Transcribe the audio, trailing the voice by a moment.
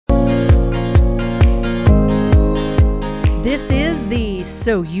This is the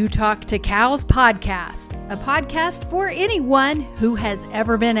So You Talk to Cows podcast, a podcast for anyone who has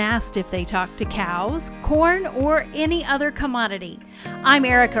ever been asked if they talk to cows, corn, or any other commodity. I'm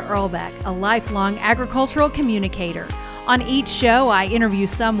Erica Earlbeck, a lifelong agricultural communicator. On each show, I interview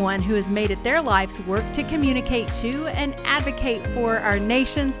someone who has made it their life's work to communicate to and advocate for our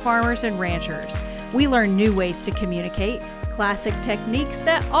nation's farmers and ranchers. We learn new ways to communicate, classic techniques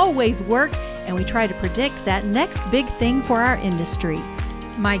that always work, and we try to predict that next big thing for our industry.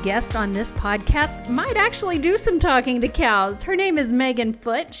 My guest on this podcast might actually do some talking to cows. Her name is Megan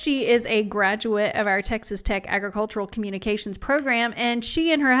Foote. She is a graduate of our Texas Tech Agricultural Communications program, and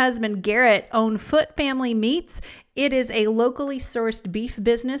she and her husband Garrett own Foote Family Meats. It is a locally sourced beef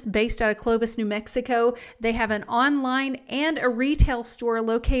business based out of Clovis, New Mexico. They have an online and a retail store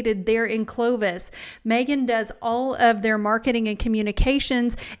located there in Clovis. Megan does all of their marketing and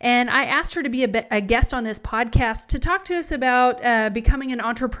communications, and I asked her to be a guest on this podcast to talk to us about becoming an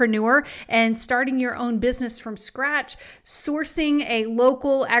entrepreneur and starting your own business from scratch, sourcing a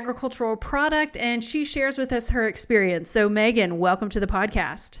local agricultural product, and she shares with us her experience. So Megan, welcome to the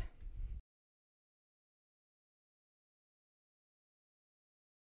podcast.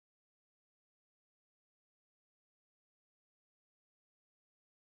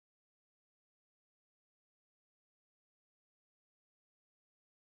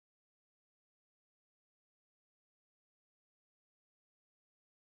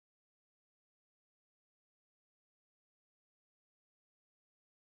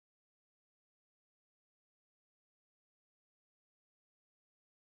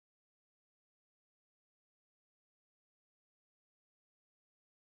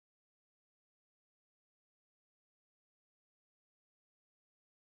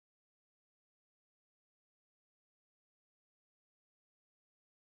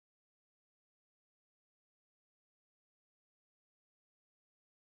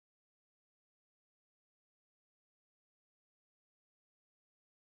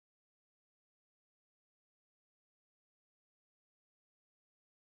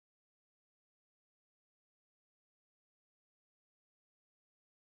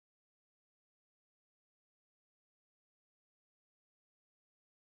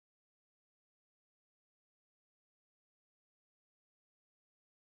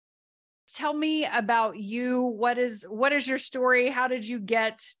 Tell me about you. What is your story? How did you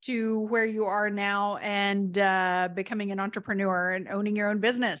get to where you are now and becoming an entrepreneur and owning your own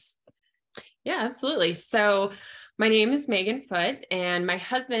business? Yeah, absolutely. So my name is Megan Foote, and my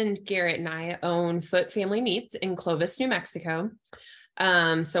husband Garrett and I own Foote Family Meats in Clovis, New Mexico.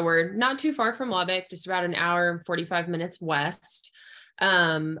 So we're not too far from Lubbock, just about an hour and 45 minutes west.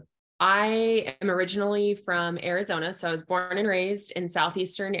 I am originally from Arizona. So I was born and raised in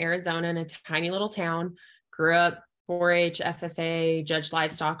southeastern Arizona in a tiny little town, grew up 4-H, FFA, judged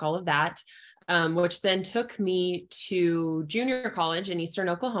livestock, all of that, which then took me to junior college in Eastern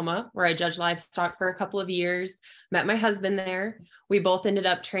Oklahoma, where I judged livestock for a couple of years, met my husband there. We both ended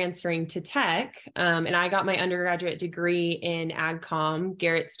up transferring to tech, and I got my undergraduate degree in AgCom.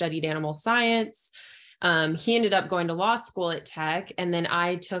 Garrett studied animal science. He ended up going to law school at Tech, and then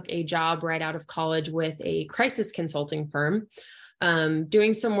I took a job right out of college with a crisis consulting firm,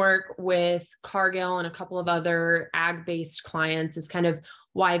 doing some work with Cargill and a couple of other ag-based clients is kind of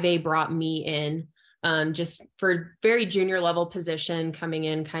why they brought me in, just for very junior level position, coming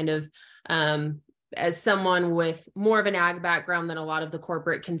in kind of as someone with more of an ag background than a lot of the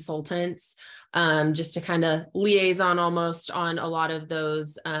corporate consultants, just to kind of liaison almost on a lot of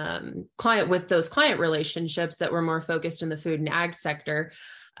those client relationships that were more focused in the food and ag sector.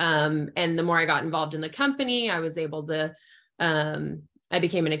 And the more I got involved in the company, I was able to, I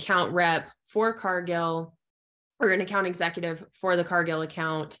became an account rep for Cargill, or an account executive for the Cargill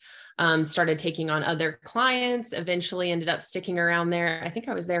account, started taking on other clients, eventually ended up sticking around there. I think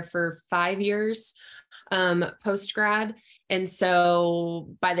I was there for 5 years post-grad. And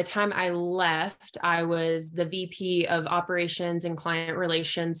so by the time I left, I was the VP of operations and client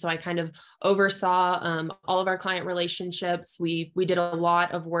relations. So I kind of oversaw all of our client relationships. We did a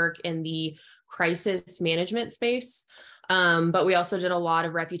lot of work in the crisis management space. But we also did a lot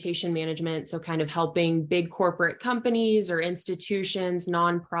of reputation management. So kind of helping big corporate companies or institutions,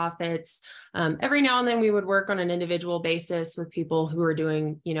 nonprofits. Every now and then we would work on an individual basis with people who are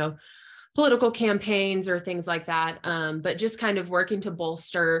doing, political campaigns or things like that. But just kind of working to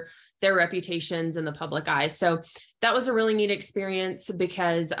bolster their reputations in the public eye. So that was a really neat experience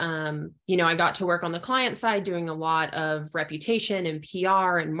because, I got to work on the client side doing a lot of reputation and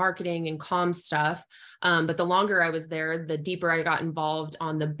PR and marketing and comm stuff. But the longer I was there, the deeper I got involved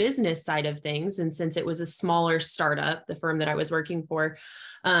on the business side of things. And since it was a smaller startup, the firm that I was working for,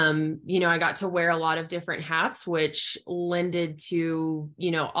 I got to wear a lot of different hats, which lended to,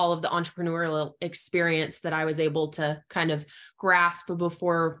 all of the entrepreneurial experience that I was able to kind of grasp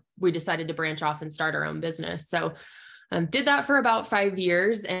before we decided to branch off and start our own business. So did that for about 5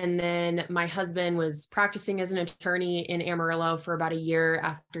 years. And then my husband was practicing as an attorney in Amarillo for about a year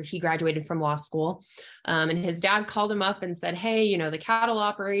after he graduated from law school. And his dad called him up and said, hey, the cattle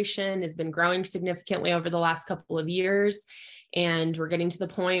operation has been growing significantly over the last couple of years. And we're getting to the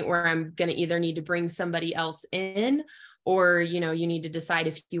point where I'm going to either need to bring somebody else in, or, you need to decide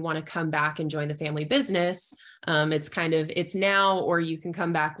if you want to come back and join the family business. It's now, or you can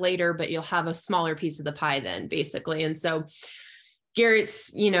come back later, but you'll have a smaller piece of the pie then, basically. And so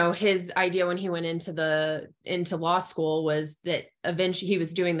Garrett's, his idea when he went into law school was that eventually he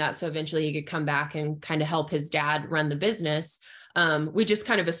was doing that. So eventually he could come back and kind of help his dad run the business. We just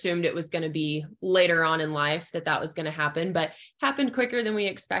kind of assumed it was going to be later on in life that was going to happen, but happened quicker than we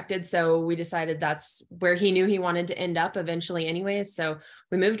expected. So we decided that's where he knew he wanted to end up eventually anyways. So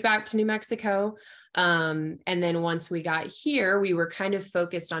we moved back to New Mexico. And then once we got here, we were kind of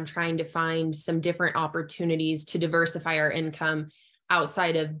focused on trying to find some different opportunities to diversify our income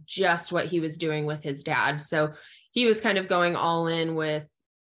outside of just what he was doing with his dad. So he was kind of going all in with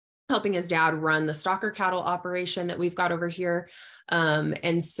helping his dad run the stocker cattle operation that we've got over here.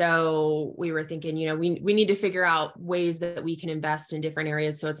 And so we were thinking, we need to figure out ways that we can invest in different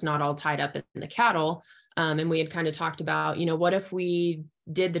areas so it's not all tied up in the cattle. And we had kind of talked about, what if we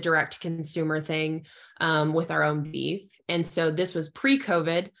did the direct to consumer thing with our own beef? And so this was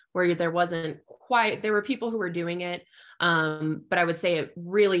pre-COVID, where there were people who were doing it, but I would say it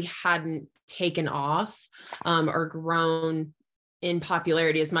really hadn't taken off or grown in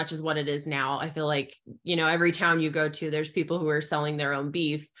popularity as much as what it is now. I feel like, every town you go to, there's people who are selling their own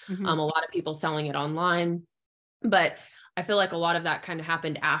beef, Mm-hmm. A lot of people selling it online, but I feel like a lot of that kind of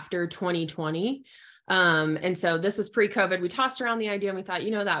happened after 2020. And so this was pre-COVID. We tossed around the idea and we thought,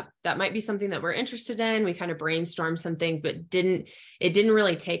 that might be something that we're interested in. We kind of brainstormed some things, but it didn't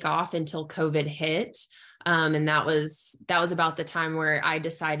really take off until COVID hit. And that was about the time where I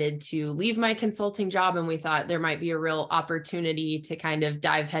decided to leave my consulting job. And we thought there might be a real opportunity to kind of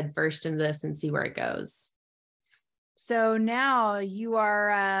dive headfirst into this and see where it goes. So now you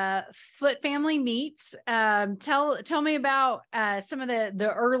are Foote Family Meats. Tell me about some of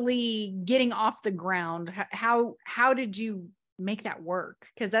the early getting off the ground. How did you make that work?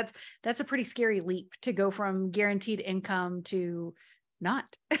 Because that's a pretty scary leap to go from guaranteed income to not.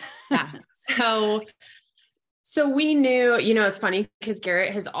 Yeah. So we knew, it's funny because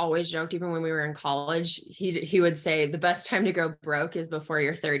Garrett has always joked, even when we were in college, he would say the best time to go broke is before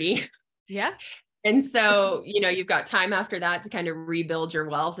you're 30. Yeah. And so, you've got time after that to kind of rebuild your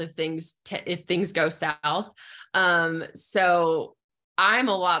wealth if things go south. So I'm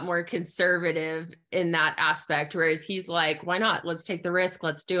a lot more conservative in that aspect, whereas he's like, why not? Let's take the risk.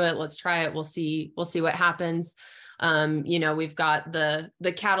 Let's do it. Let's try it. We'll see what happens. We've got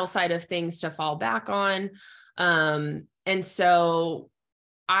the cattle side of things to fall back on. And so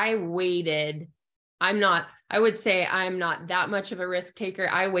I waited. I would say I'm not that much of a risk taker.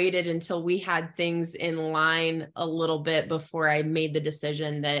 I waited until we had things in line a little bit before I made the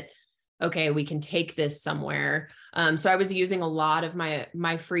decision that, okay, we can take this somewhere. So I was using a lot of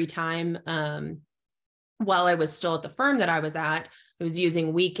my free time, while I was still at the firm that I was at. I was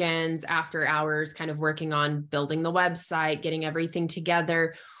using weekends, after hours, kind of working on building the website, getting everything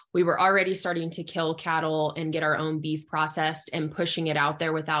together. We were already starting to kill cattle and get our own beef processed and pushing it out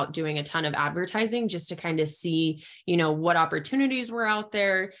there without doing a ton of advertising, just to kind of see, what opportunities were out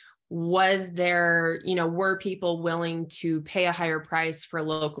there. Was there, were people willing to pay a higher price for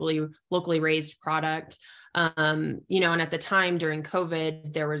locally raised product? And at the time during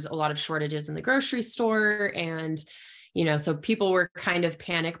COVID, there was a lot of shortages in the grocery store, and so people were kind of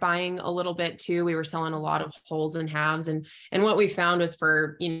panic buying a little bit too. We were selling a lot of wholes and halves. And what we found was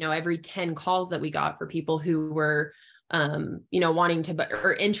for, every 10 calls that we got for people who were, wanting to,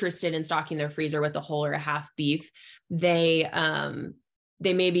 or interested in stocking their freezer with a whole or a half beef, they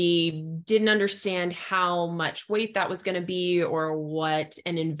maybe didn't understand how much weight that was going to be or what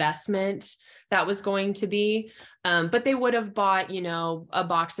an investment that was going to be. But they would have bought, a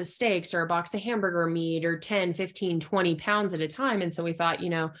box of steaks or a box of hamburger meat or 10, 15, 20 pounds at a time. And so we thought,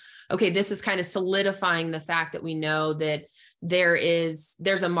 okay, this is kind of solidifying the fact that we know that there's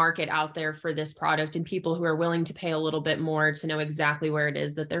a market out there for this product and people who are willing to pay a little bit more to know exactly where it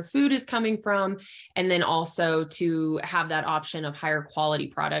is that their food is coming from. And then also to have that option of higher quality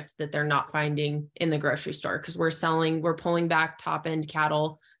products that they're not finding in the grocery store. Cause we're pulling back top end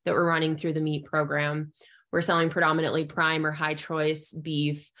cattle that we're running through the meat program. We're selling predominantly prime or high choice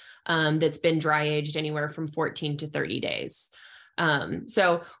beef that's been dry aged anywhere from 14 to 30 days.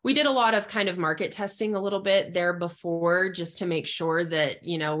 So we did a lot of kind of market testing a little bit there before, just to make sure that,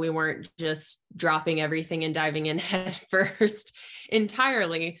 you know, we weren't just dropping everything and diving in head first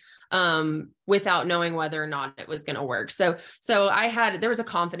entirely, without knowing whether or not it was going to work. So there was a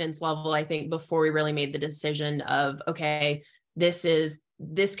confidence level, I think, before we really made the decision of, okay, this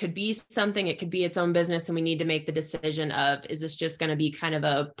could be something, it could be its own business. And we need to make the decision of, is this just going to be kind of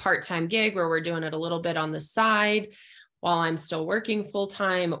a part-time gig where we're doing it a little bit on the side while I'm still working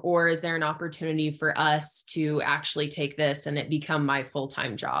full-time, or is there an opportunity for us to actually take this and it become my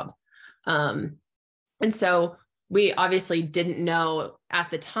full-time job? And so we obviously didn't know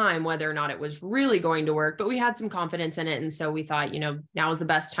at the time whether or not it was really going to work, but we had some confidence in it. And so we thought, you know, now is the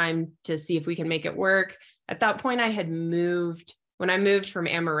best time to see if we can make it work. At that point, when I moved from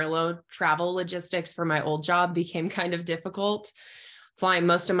Amarillo, travel logistics for my old job became kind of difficult.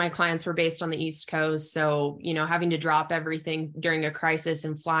 Most of my clients were based on the East Coast. So, you know, having to drop everything during a crisis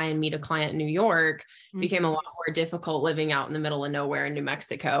and fly and meet a client in New York became a lot more difficult living out in the middle of nowhere in New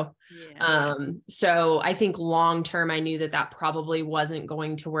Mexico. Yeah. So I think long-term, I knew that probably wasn't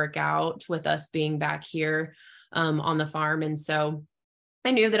going to work out with us being back here on the farm. And so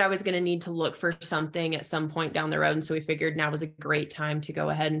I knew that I was going to need to look for something at some point down the road. And so we figured now was a great time to go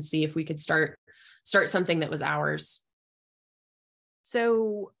ahead and see if we could start something that was ours.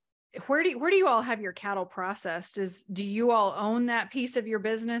 So where do you all have your cattle processed? Do you all own that piece of your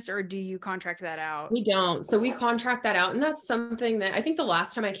business, or do you contract that out? We don't. So we contract that out. And that's something that I think the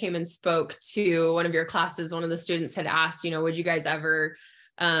last time I came and spoke to one of your classes, one of the students had asked, you know, would you guys ever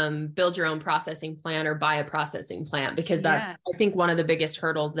build your own processing plant or buy a processing plant? Because that's, I think, one of the biggest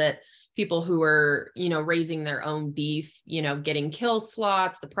hurdles that people who are, you know, raising their own beef, you know, getting kill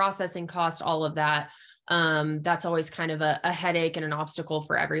slots, the processing cost, all of that. That's always kind of a headache and an obstacle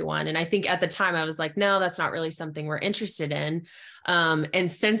for everyone. And I think at the time I was like, no, that's not really something we're interested in. And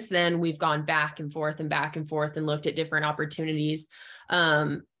since then we've gone back and forth and looked at different opportunities.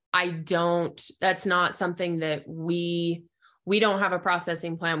 That's not something that we don't have a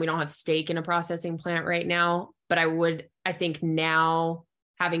processing plant. We don't have stake in a processing plant right now, but I think now,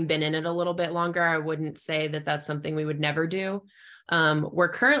 having been in it a little bit longer, I wouldn't say that that's something we would never do. We're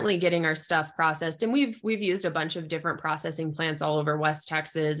currently getting our stuff processed, and we've used a bunch of different processing plants all over West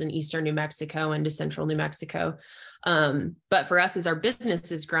Texas and Eastern New Mexico and to Central New Mexico. But for us, as our business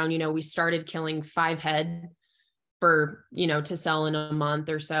has grown, you know, we started killing 5 head for, you know, to sell in a month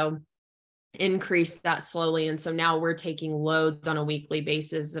or so, increased that slowly. And so now we're taking loads on a weekly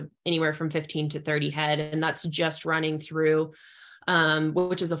basis of anywhere from 15 to 30 head. And that's just running through,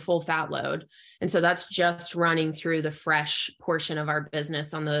 which is a full fat load. And so that's just running through the fresh portion of our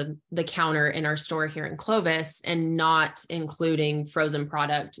business on the counter in our store here in Clovis, and not including frozen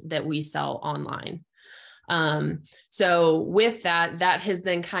product that we sell online. So with that has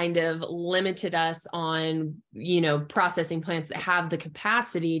then kind of limited us on, you know, processing plants that have the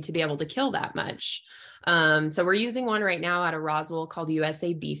capacity to be able to kill that much. So we're using one right now out of Roswell called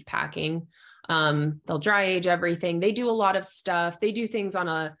USA Beef Packing. They'll dry age everything. They do a lot of stuff. They do things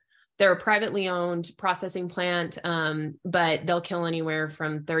they're a privately owned processing plant, but they'll kill anywhere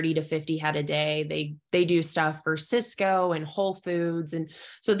from 30 to 50 head a day. They do stuff for Cisco and Whole Foods. And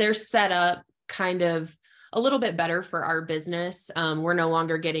so they're set up kind of a little bit better for our business. We're no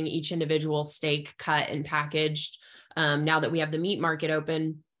longer getting each individual steak cut and packaged. Now that we have the meat market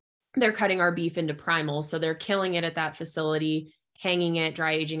open, they're cutting our beef into primals. So they're killing it at that facility, hanging it,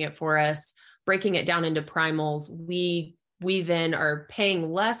 dry aging it for us, breaking it down into primals. We then are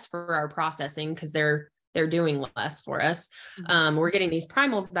paying less for our processing because they're doing less for us. We're getting these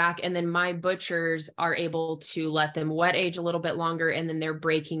primals back, and then my butchers are able to let them wet age a little bit longer, and then they're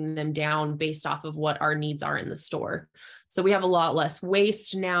breaking them down based off of what our needs are in the store. So we have a lot less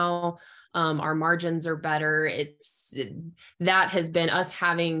waste now. Our margins are better. That has been us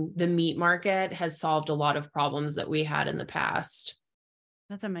having the meat market has solved a lot of problems that we had in the past.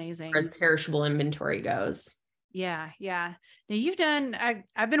 That's amazing. As perishable inventory goes. Yeah. Yeah. Now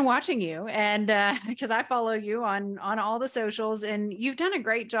I've been watching you, and because I follow you on all the socials, and you've done a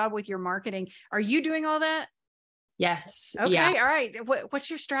great job with your marketing. Are you doing all that? Yes. Okay. Yeah. All right. What's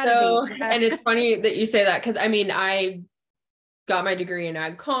your strategy? And it's funny that you say that, because I mean, I got my degree in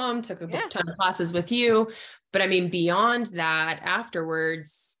ag comm, took a ton of classes with you. But I mean, beyond that,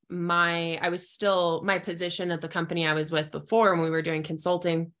 afterwards, my position at the company I was with before when we were doing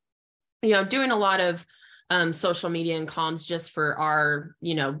consulting, doing a lot of social media and comms just for our,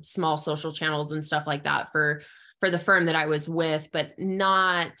 small social channels and stuff like that for the firm that I was with, but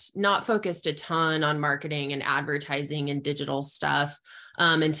not focused a ton on marketing and advertising and digital stuff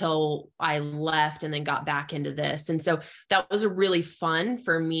until I left and then got back into this. And so that was really fun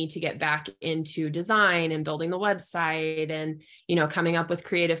for me to get back into design and building the website and, coming up with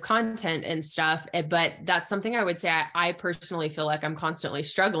creative content and stuff. But that's something I would say I personally feel like I'm constantly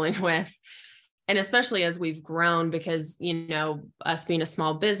struggling with. And especially as we've grown, because, us being a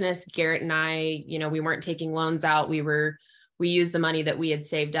small business, Garrett and I, we weren't taking loans out. We used the money that we had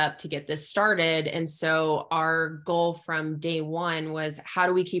saved up to get this started. And so our goal from day one was, how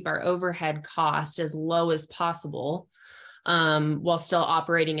do we keep our overhead cost as low as possible while still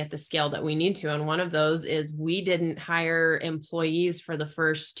operating at the scale that we need to? And one of those is we didn't hire employees for the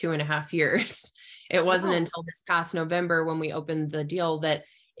first 2.5 years. It wasn't until this past November when we opened the deal that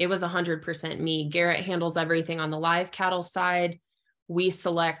it was 100% me. Garrett handles everything on the live cattle side. We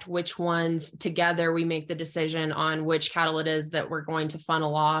select which ones together. We make the decision on which cattle it is that we're going to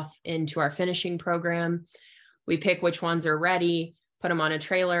funnel off into our finishing program. We pick which ones are ready, put them on a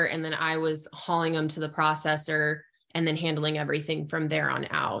trailer, and then I was hauling them to the processor and then handling everything from there on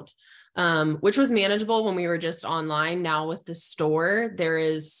out. Which was manageable when we were just online. Now with the store, there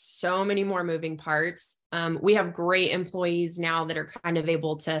is so many more moving parts. We have great employees now that are kind of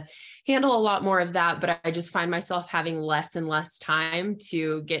able to handle a lot more of that, but I just find myself having less and less time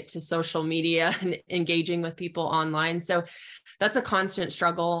to get to social media and engaging with people online. So that's a constant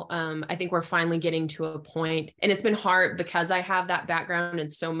struggle. I think we're finally getting to a point, and it's been hard because I have that background and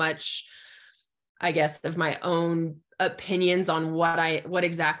so much, I guess, of my own opinions on what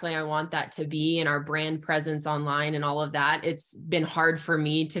exactly I want that to be and our brand presence online and all of that. It's been hard for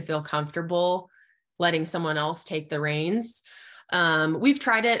me to feel comfortable letting someone else take the reins. We've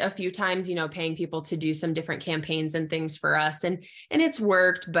tried it a few times, paying people to do some different campaigns and things for us, and it's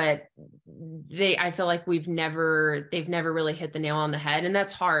worked, but I feel like they've never really hit the nail on the head. And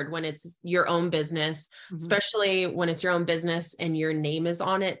that's hard when it's your own business, especially when it's your own business and your name is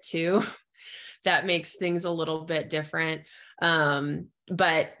on it too. That makes things a little bit different.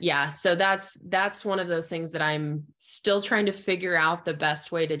 But yeah, so that's one of those things that I'm still trying to figure out the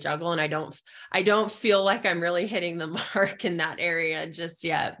best way to juggle. And I don't feel like I'm really hitting the mark in that area just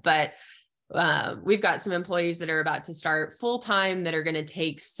yet, but we've got some employees that are about to start full-time that are going to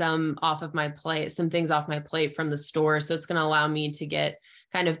take some things off my plate from the store. So it's going to allow me to get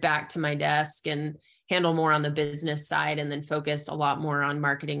kind of back to my desk and handle more on the business side, and then focus a lot more on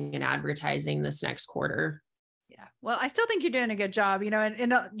marketing and advertising this next quarter. Yeah. Well, I still think you're doing a good job,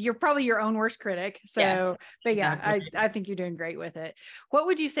 and you're probably your own worst critic. So, yeah, but yeah, exactly. I think you're doing great with it. What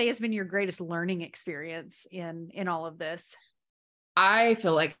would you say has been your greatest learning experience in all of this? I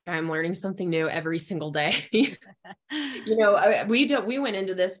feel like I'm learning something new every single day. We went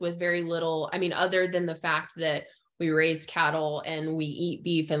into this with very little, other than the fact that we raise cattle and we eat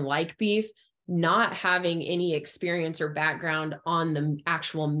beef and like beef, not having any experience or background on the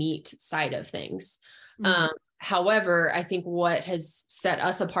actual meat side of things. However, I think what has set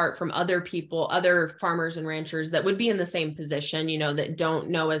us apart from other people, other farmers and ranchers that would be in the same position, that don't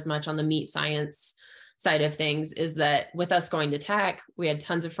know as much on the meat science side of things, is that with us going to tech, we had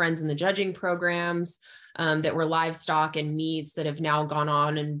tons of friends in the judging programs that were livestock and meats that have now gone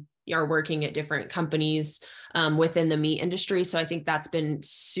on and are working at different companies within the meat industry. So I think that's been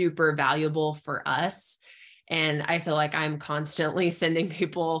super valuable for us. And I feel like I'm constantly sending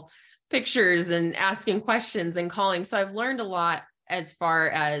people pictures and asking questions and calling. So I've learned a lot as far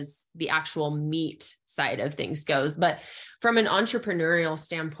as the actual meat side of things goes. But from an entrepreneurial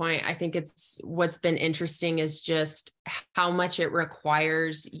standpoint, I think what's been interesting is just how much it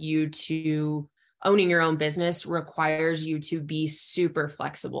requires you to owning your own business requires you to be super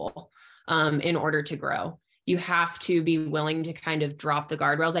flexible in order to grow. You have to be willing to kind of drop the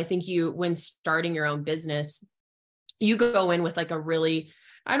guardrails. I think when starting your own business, you go in with like a really,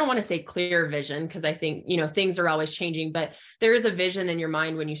 I don't want to say clear vision, because I think, things are always changing, but there is a vision in your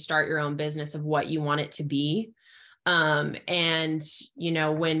mind when you start your own business of what you want it to be. And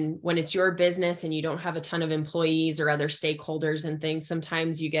when it's your business and you don't have a ton of employees or other stakeholders and things,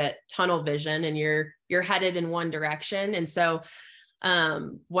 sometimes you get tunnel vision and you're headed in one direction. And so,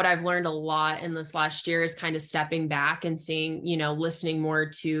 what I've learned a lot in this last year is kind of stepping back and seeing, listening more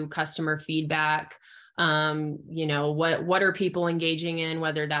to customer feedback, What are people engaging in,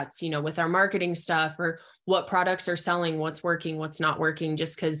 whether that's, with our marketing stuff, or what products are selling, what's working, what's not working,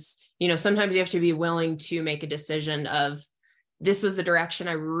 just because, sometimes you have to be willing to make a decision of, this was the direction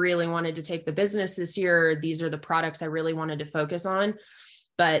I really wanted to take the business this year. These are the products I really wanted to focus on,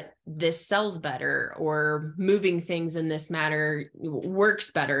 but this sells better, or moving things in this manner works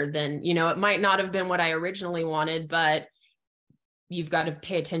better than, it might not have been what I originally wanted, but you've got to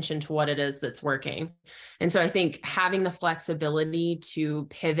pay attention to what it is that's working. And so I think having the flexibility to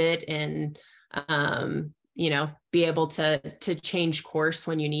pivot and, be able to change course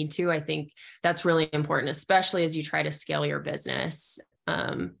when you need to, I think that's really important, especially as you try to scale your business.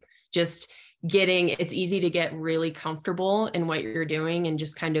 It's easy to get really comfortable in what you're doing and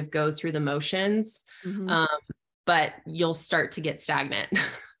just kind of go through the motions. Mm-hmm. But you'll start to get stagnant.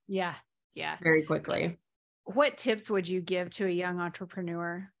 Yeah. Yeah. Very quickly. What tips would you give to a young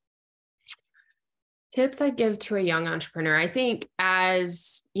entrepreneur? Tips I'd give to a young entrepreneur. I think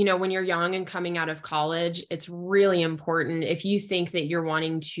as, when you're young and coming out of college, it's really important, if you think that you're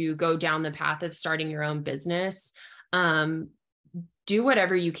wanting to go down the path of starting your own business, do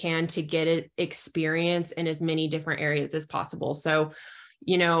whatever you can to get experience in as many different areas as possible. So,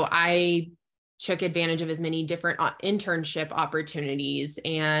 I took advantage of as many different internship opportunities.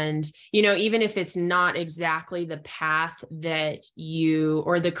 And, even if it's not exactly the path that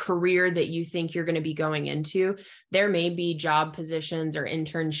or the career that you think you're going to be going into, there may be job positions or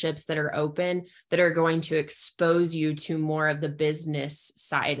internships that are open that are going to expose you to more of the business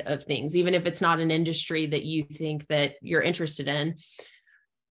side of things. Even if it's not an industry that you think that you're interested in,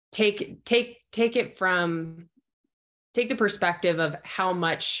 take the perspective of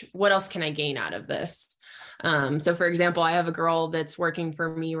what else can I gain out of this? So for example, I have a girl that's working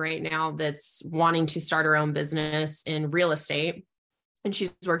for me right now that's wanting to start her own business in real estate. And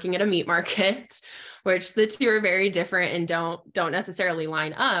she's working at a meat market, which the two are very different and don't necessarily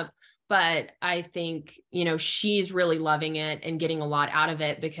line up. But I think, she's really loving it and getting a lot out of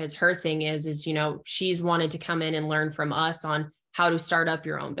it, because her thing is, she's wanted to come in and learn from us on how to start up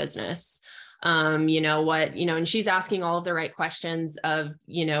your own business. And she's asking all of the right questions of,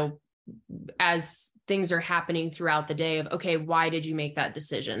 as things are happening throughout the day of, okay, why did you make that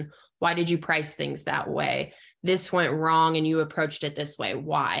decision? Why did you price things that way? This went wrong and you approached it this way.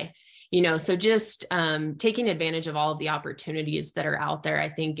 Why? So just taking advantage of all of the opportunities that are out there, I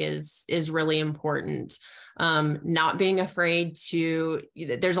think is really important. Not being afraid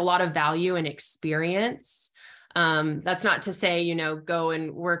there's a lot of value in experience. That's not to say, go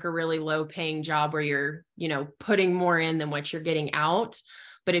and work a really low paying job where you're, putting more in than what you're getting out.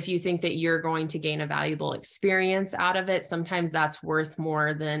 But if you think that you're going to gain a valuable experience out of it, sometimes that's worth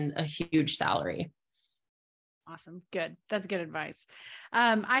more than a huge salary. Awesome. Good. That's good advice.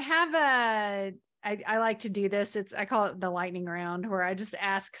 I like to do this. I call it the lightning round, where I just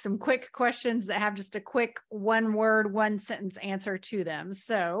ask some quick questions that have just a quick 1 word, 1 sentence answer to them.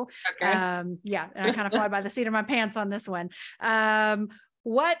 So, okay. And I kind of fly by the seat of my pants on this one.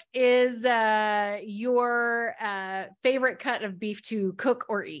 What is your favorite cut of beef to cook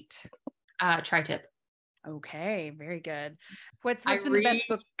or eat? Tri-tip. Okay. Very good. What's been the best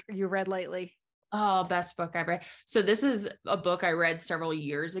book you read lately? Oh, best book I've read. So this is a book I read several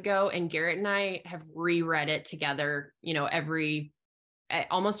years ago, and Garrett and I have reread it together,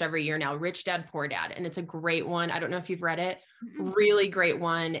 almost every year now, Rich Dad, Poor Dad. And it's a great one. I don't know if you've read it. Mm-hmm. Really great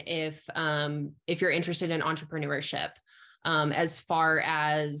one. If you're interested in entrepreneurship, as far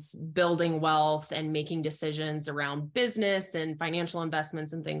as building wealth and making decisions around business and financial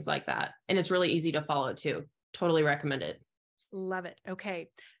investments and things like that. And it's really easy to follow too. Totally recommend it. Love it. Okay.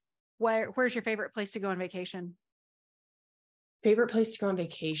 Where's your favorite place to go on vacation? Favorite place to go on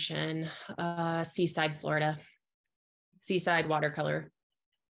vacation? Seaside, Florida. Seaside watercolor.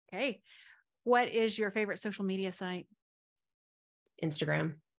 Okay. What is your favorite social media site?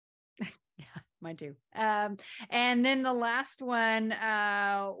 Instagram. Yeah, mine too. And then the last one,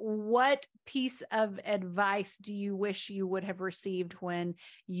 what piece of advice do you wish you would have received when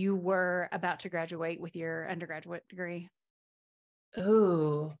you were about to graduate with your undergraduate degree?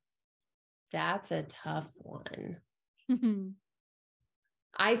 Oh, that's a tough one.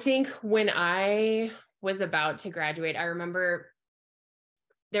 I think when I was about to graduate, I remember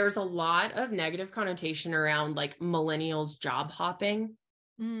there was a lot of negative connotation around like millennials job hopping.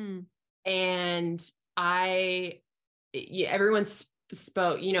 Mm. And everyone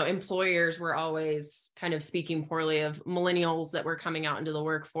spoke, employers were always kind of speaking poorly of millennials that were coming out into the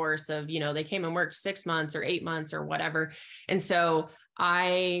workforce of, they came and worked 6 months or 8 months or whatever. And so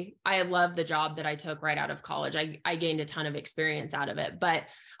I love the job that I took right out of college. I gained a ton of experience out of it, but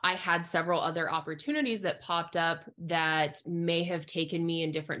I had several other opportunities that popped up that may have taken me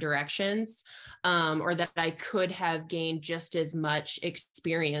in different directions, or that I could have gained just as much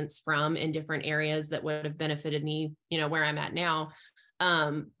experience from in different areas that would have benefited me, where I'm at now.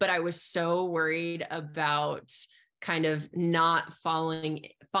 But I was so worried about kind of not falling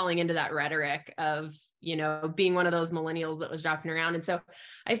into that rhetoric of, being one of those millennials that was dropping around. And so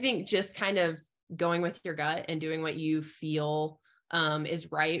I think just kind of going with your gut and doing what you feel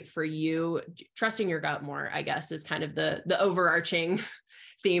is right for you, trusting your gut more, I guess, is kind of the overarching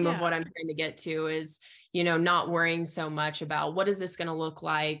theme of what I'm trying to get to is, not worrying so much about what is this going to look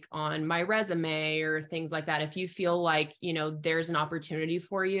like on my resume or things like that. If you feel like, there's an opportunity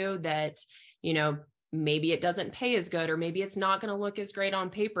for you that, maybe it doesn't pay as good, or maybe it's not going to look as great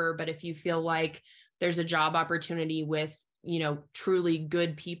on paper, but if you feel like there's a job opportunity with, truly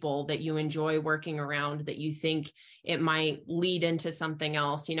good people that you enjoy working around, that you think it might lead into something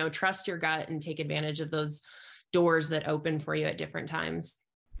else, trust your gut and take advantage of those doors that open for you at different times.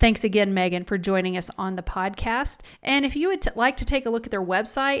 Thanks again, Megan, for joining us on the podcast. And if you would like to take a look at their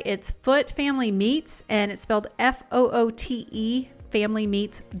website, it's Foote Family Meats, and it's spelled Foote,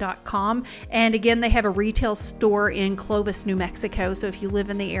 familymeats.com. And again, they have a retail store in Clovis, New Mexico. So if you live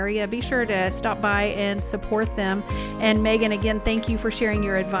in the area, be sure to stop by and support them. And Megan, again, thank you for sharing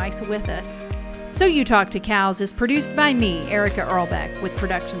your advice with us. So You Talk to Cows is produced by me, Erica Earlbeck, with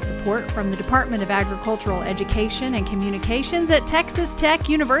production support from the Department of Agricultural Education and Communications at Texas Tech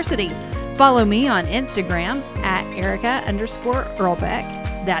University. Follow me on Instagram at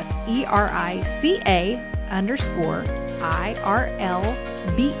Erica_Earlbeck. That's ERICA_IRLBECK.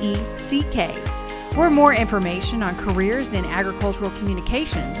 For more information on careers in agricultural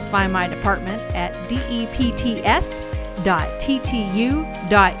communications, find my department at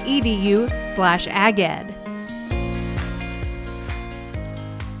depts.ttu.edu/aged.